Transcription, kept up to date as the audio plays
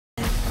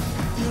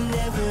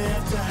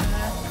to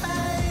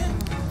hide.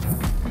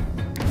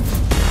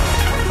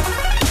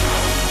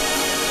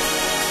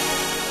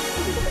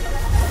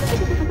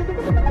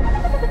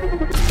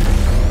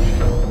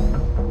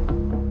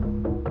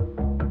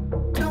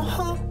 Don't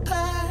hold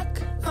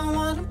back, I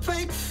wanna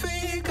break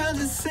free. Got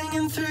it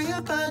singing through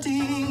your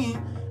body,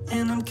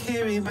 and I'm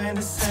carried by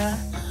the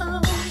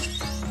sound.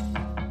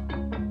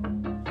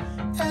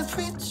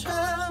 Every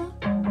drum,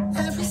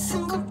 every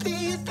single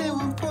beat, they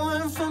were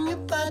born from your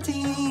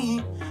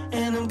body,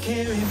 and I'm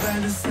carried by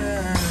the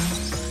sound.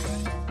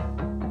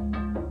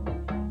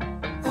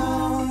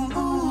 Oh,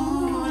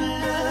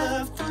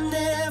 love will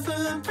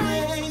never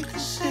break the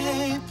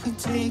shape we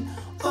take.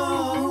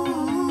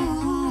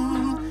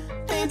 Oh,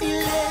 baby,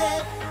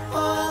 let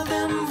all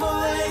them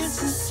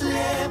voices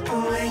slip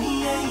away.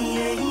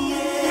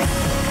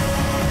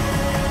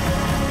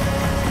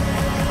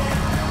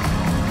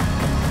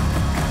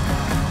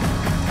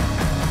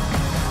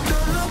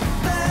 Don't look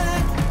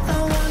back, I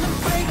wanna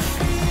break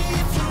free.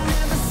 If you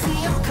never see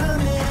I'm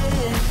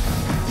coming,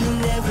 you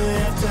never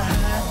have to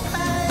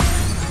hide.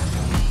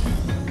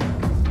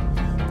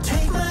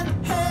 Take my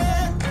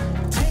hand,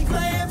 take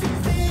my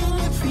everything.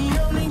 If we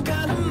only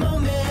got a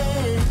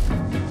moment,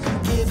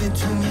 give it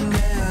to me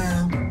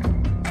now.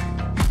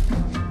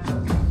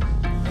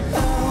 Oh,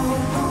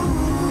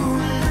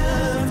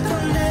 love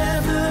will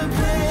never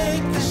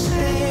break the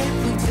shape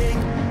we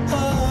take.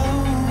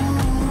 Oh,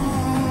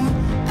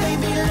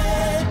 baby,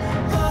 let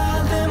all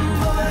them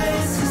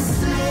voices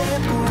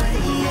slip away.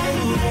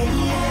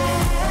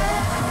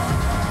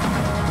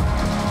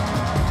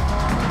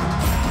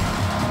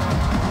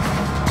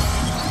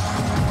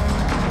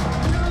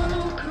 No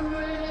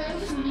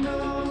caress, no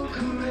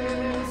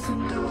caress,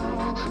 no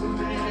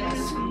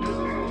caress, no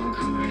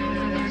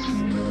caress,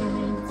 no.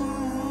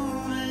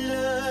 Ooh,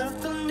 love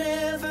will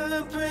never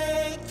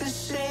break the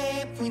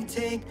shape we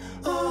take.